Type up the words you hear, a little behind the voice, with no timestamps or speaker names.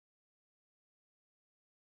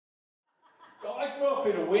I grew up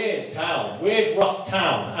in a weird town, weird rough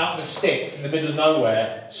town, out in the sticks in the middle of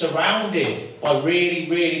nowhere, surrounded by really,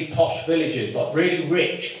 really posh villages, like really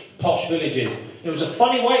rich, posh villages. It was a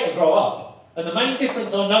funny way to grow up. And the main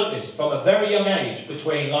difference I noticed from a very young age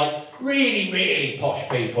between like really, really posh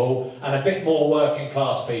people and a bit more working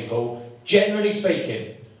class people, generally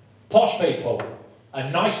speaking, posh people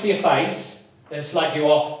are nice to your face, then slag you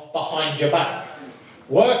off behind your back.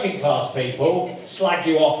 Working class people slag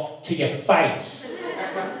you off to your face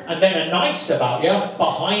and then are nice about you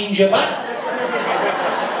behind your back.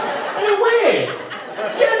 And they're weird.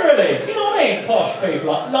 Generally, you know what I mean? Posh people,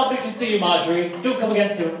 like, lovely to see you, Marjorie. Do come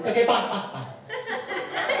again soon. Okay, bye.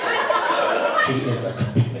 She is a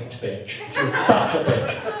complete bitch. She's such a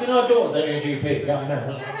bitch. You know, her daughter's only a GP. Yeah, I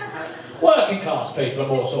know. Working class people are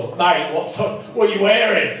more sort of, mate, what are you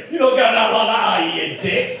wearing? You're not going out like that, are you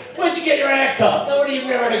dick? Where'd you get your hair cut? Nobody even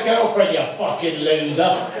wearing a girlfriend, you fucking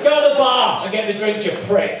loser. Go to the bar and get the drink, you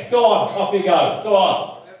prick. Go on, off you go. Go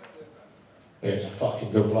on. He's a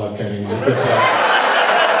fucking good bloke, and he's a good bloke.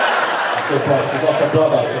 Good bloke, he's like a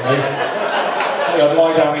brother to me. I'd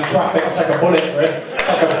lie down in traffic and take a bullet for him.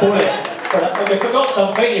 Take a bullet. If you forgot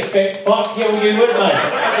something, you fit fuck, you would, mate.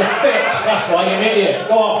 You're fit, that's why you're an idiot.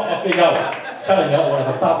 Go on, off you go. I'm telling you, I want to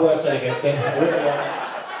have a bad word said against him.